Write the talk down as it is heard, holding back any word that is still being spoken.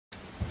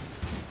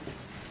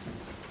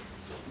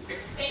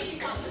thank you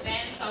concert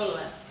band and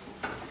soloists.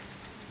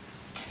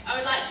 I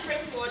would like to bring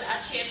forward our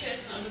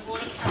chairperson of the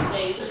Board of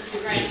Trustees, Mr.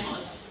 Greyham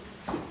Hodge.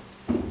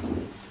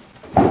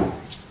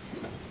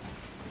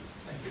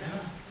 Thank you,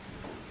 Anna.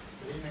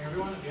 Good evening,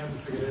 everyone. If you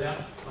haven't figured it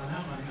out by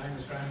now, my name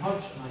is Greyham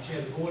Hodge and I chair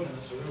the board, and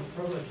it's a real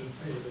privilege and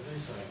pleasure to do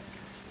so.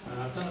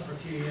 I've done it for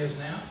a few years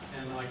now,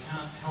 and I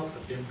can't help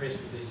but be impressed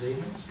with these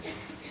evenings.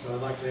 So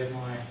I'd like to add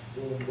my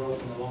warm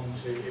welcome along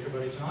to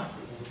everybody tonight,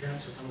 all the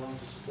parents who come along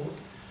to support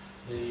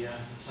the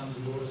sons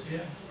and daughters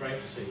here.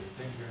 Great to see you.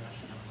 Thank you very much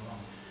for coming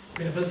along. It's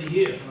been a busy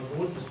year from a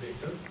board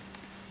perspective.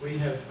 We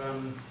have a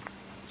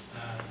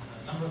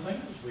number of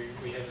things.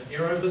 We had an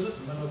aero visit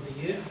in the middle of the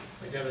year.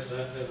 They gave us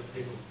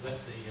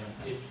that's the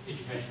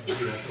education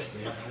review office,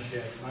 the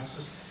initiated amongst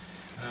us.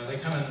 They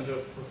come in and do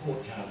a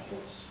report card for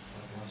us,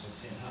 like the ones I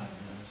sent home.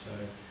 So,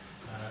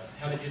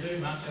 how did you do?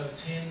 Marks out of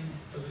 10,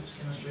 physics,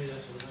 chemistry,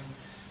 that sort of thing.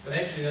 But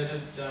actually,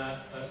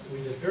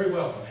 we did very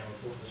well on our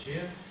report this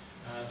year.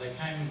 They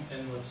came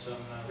in with some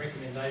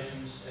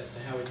recommendations as to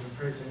how we can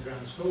improve things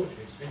around the school, which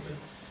we expected.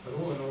 But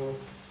all in all,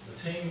 the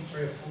team,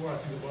 3 or 4, I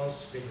think it was,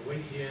 spent a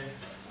week here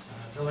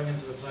drilling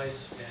into the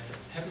place, and it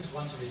happens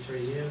once every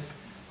 3 years.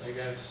 They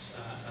gave us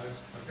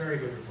a very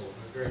good report.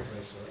 We're very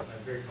pleased with it.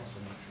 They're very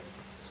complimentary.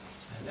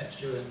 And that's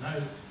due in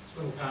no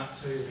little part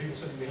to the people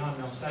sitting behind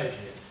me on stage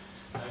here.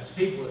 It's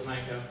people that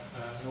make up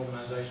an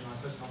organisation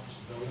like this, not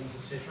just the buildings,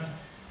 etc.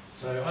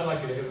 So I'd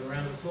like you to give them a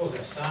round of applause,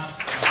 our staff.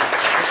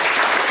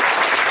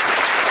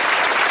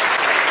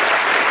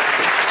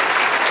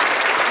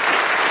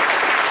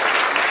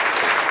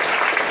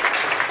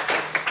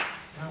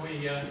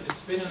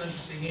 It's been an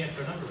interesting year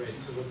for a number of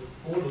reasons. So the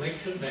board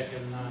election back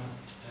in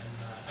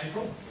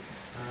April,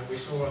 we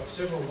saw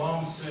several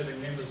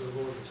long-serving members of the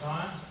board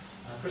retire.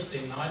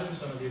 Christine Neidham,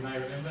 some of you may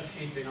remember,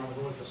 she'd been on the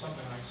board for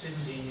something like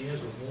 17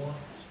 years or more,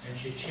 and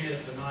she chaired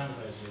it for 9 of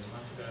those years, and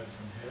I took over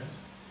from her.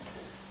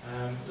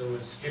 There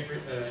was Jeff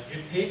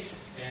Peck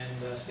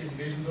and Stephen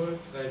Gusenberg.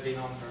 They'd been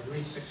on for at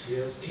least 6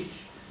 years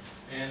each,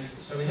 and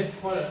so there's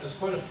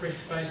quite a fresh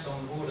face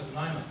on the board at the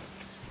moment.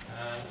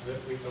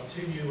 We've got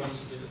 2 new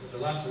ones. At the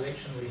last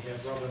election we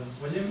have Robin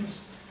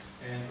Williams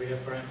and we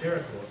have Grant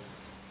Derricourt.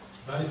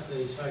 Both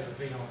these folk have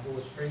been on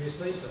boards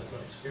previously, so they've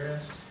got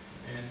experience,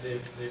 and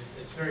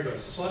it's very good.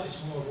 It's a slightly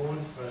smaller board,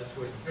 but it's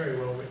working very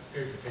well,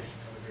 very professional,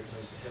 and we're very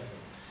pleased to have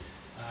them.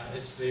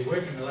 It's the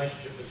working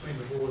relationship between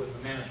the board and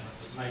the management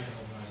that make an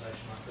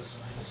organisation like this,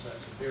 and I have to say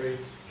it's a very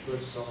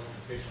good, solid,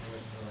 professional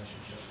working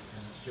relationship,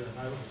 and it's due a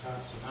notable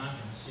part to Mark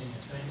and his senior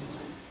team,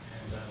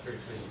 and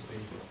very pleased to be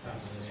part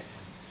of that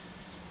action.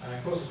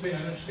 Of course, it's been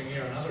an interesting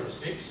year in other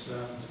respects.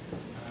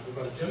 We've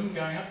got a gym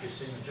going up. You've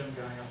seen the gym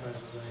going up over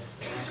the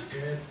last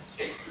period.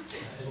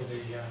 It'll be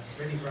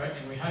ready for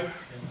opening, we hope,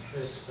 in the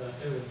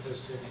early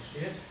first term next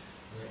year.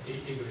 We're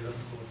eagerly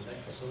looking forward to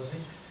that facility.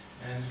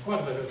 And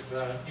quite a bit of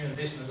new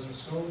investment in the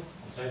school,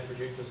 data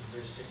projectors and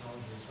various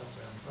technology and stuff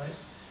around the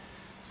place.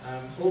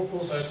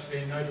 Also, it's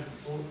been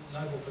notable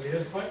for the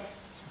earthquake.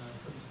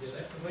 Couldn't forget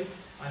that, could we?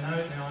 I know,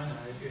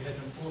 you had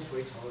an enforced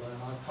week's holiday,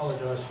 and I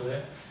apologise for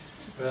that.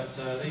 But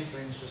these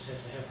things just have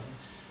to happen.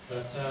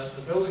 But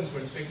the buildings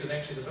were inspected.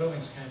 Actually, the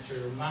buildings came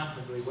through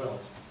remarkably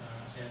well,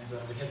 and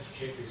we had to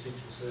check the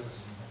essential services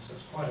and things. So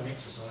it's quite an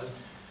exercise.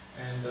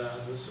 And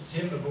the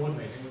September board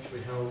meeting, which we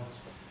held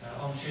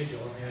on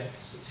schedule on the 8th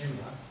of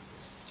September,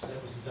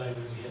 that was the day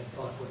when we had the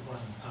 5.1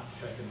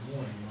 aftershock in the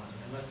morning, you might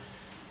remember.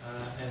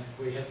 And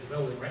we had the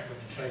building rattling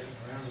and shaking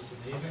around us in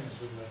the evening as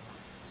we were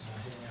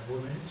having our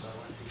board meeting, so I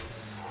won't forget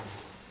that.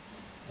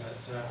 But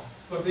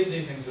look, these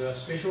evenings are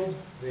special.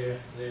 They're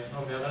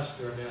not about us,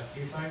 they're about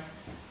you folk.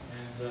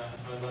 And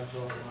I'd like to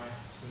offer my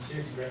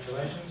sincere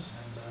congratulations.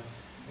 And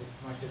if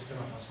my kids come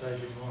up on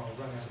stage anymore, I'll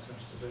run out of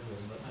things to do with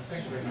them. But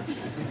thank you very much.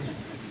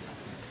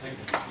 Thank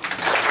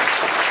you.